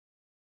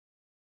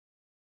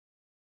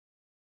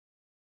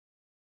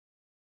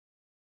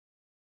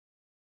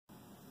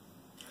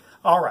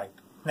All right,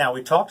 now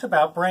we talked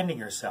about branding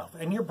yourself,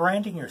 and you're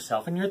branding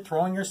yourself, and you're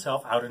throwing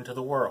yourself out into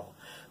the world.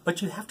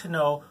 But you have to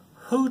know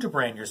who to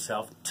brand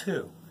yourself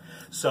to.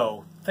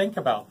 So think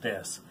about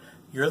this.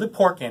 You're the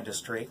pork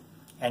industry,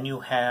 and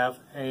you have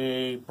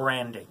a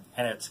branding,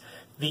 and it's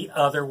the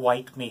other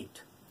white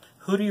meat.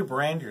 Who do you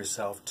brand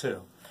yourself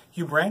to?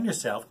 You brand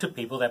yourself to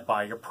people that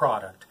buy your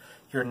product.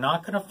 You're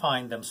not going to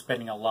find them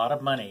spending a lot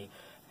of money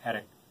at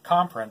a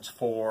conference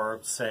for,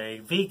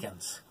 say,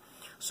 vegans.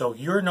 So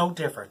you're no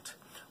different.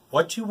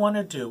 What you want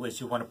to do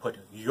is you want to put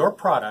your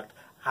product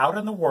out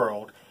in the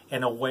world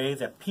in a way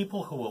that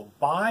people who will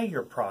buy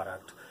your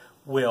product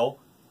will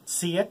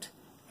see it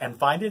and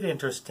find it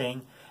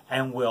interesting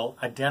and will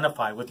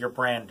identify with your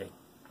branding.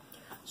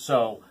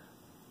 So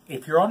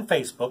if you're on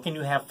Facebook and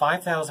you have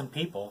 5,000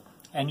 people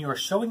and you are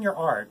showing your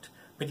art,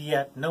 but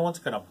yet no one's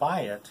going to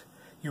buy it,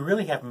 you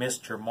really have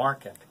missed your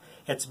market.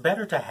 It's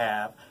better to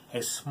have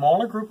a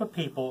smaller group of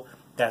people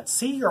that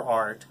see your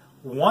art,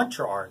 want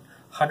your art.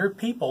 100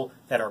 people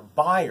that are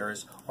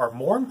buyers are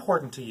more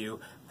important to you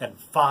than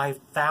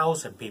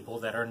 5,000 people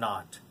that are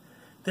not.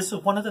 This is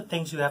one of the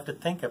things you have to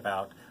think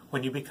about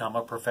when you become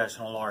a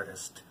professional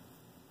artist.